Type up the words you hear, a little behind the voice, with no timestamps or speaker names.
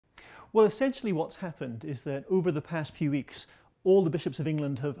Well, essentially what's happened is that over the past few weeks, all the bishops of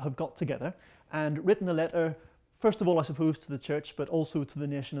England have got together and written a letter, first of all, I suppose, to the church, but also to the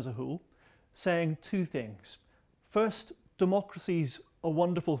nation as a whole, saying two things. First, democracy's a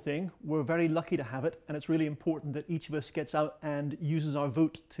wonderful thing. We're very lucky to have it, and it's really important that each of us gets out and uses our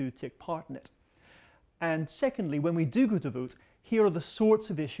vote to take part in it. And secondly, when we do go to vote, here are the sorts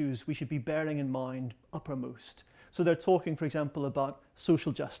of issues we should be bearing in mind uppermost. So they're talking, for example, about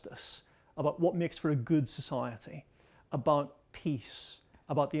social justice, about what makes for a good society, about peace,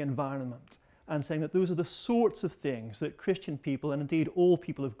 about the environment, and saying that those are the sorts of things that Christian people, and indeed all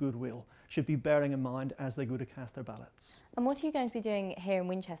people of goodwill, should be bearing in mind as they go to cast their ballots. And what are you going to be doing here in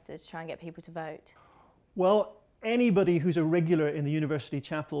Winchester to try and get people to vote? Well, anybody who's a regular in the University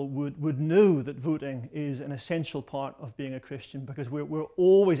Chapel would know that voting is an essential part of being a Christian, because we're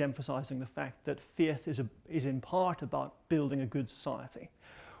always emphasising the fact that faith is in part about building a good society.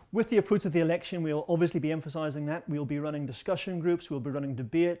 With the approach of the election, we'll obviously be emphasising that. We'll be running discussion groups, we'll be running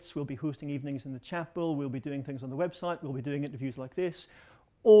debates, we'll be hosting evenings in the chapel, we'll be doing things on the website, we'll be doing interviews like this,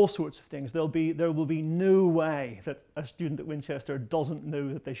 all sorts of things. There will be no way that a student at Winchester doesn't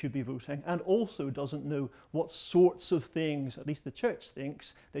know that they should be voting, and also doesn't know what sorts of things, at least the church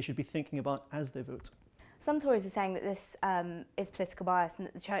thinks, they should be thinking about as they vote. Some Tories are saying that this is political bias and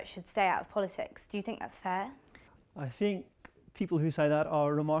that the church should stay out of politics. Do you think that's fair? I think people who say that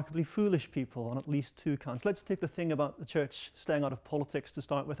are remarkably foolish people on at least two counts. Let's take the thing about the church staying out of politics to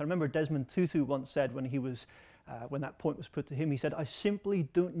start with. I remember Desmond Tutu once said when that point was put to him, he said, "I simply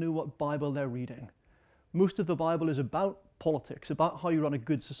don't know what Bible they're reading. Most of the Bible is about politics, about how you run a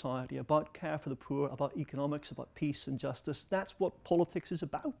good society, about care for the poor, about economics, about peace and justice. That's what politics is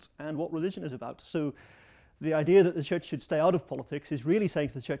about and what religion is about." So the idea that the church should stay out of politics is really saying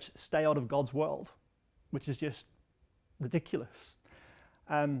to the church, stay out of God's world, which is just ridiculous.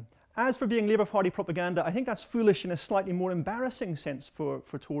 As for being Labour Party propaganda, I think that's foolish in a slightly more embarrassing sense for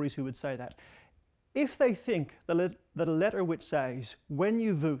Tories who would say that. If they think that a letter which says, when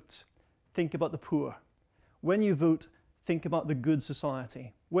you vote, think about the poor, when you vote, think about the good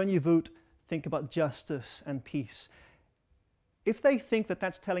society, when you vote, think about justice and peace, if they think that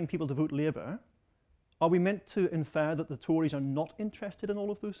that's telling people to vote Labour, are we meant to infer that the Tories are not interested in all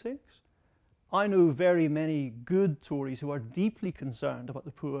of those things? I know very many good Tories who are deeply concerned about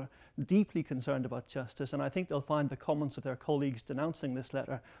the poor, deeply concerned about justice, and I think they'll find the comments of their colleagues denouncing this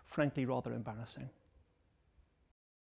letter, frankly, rather embarrassing.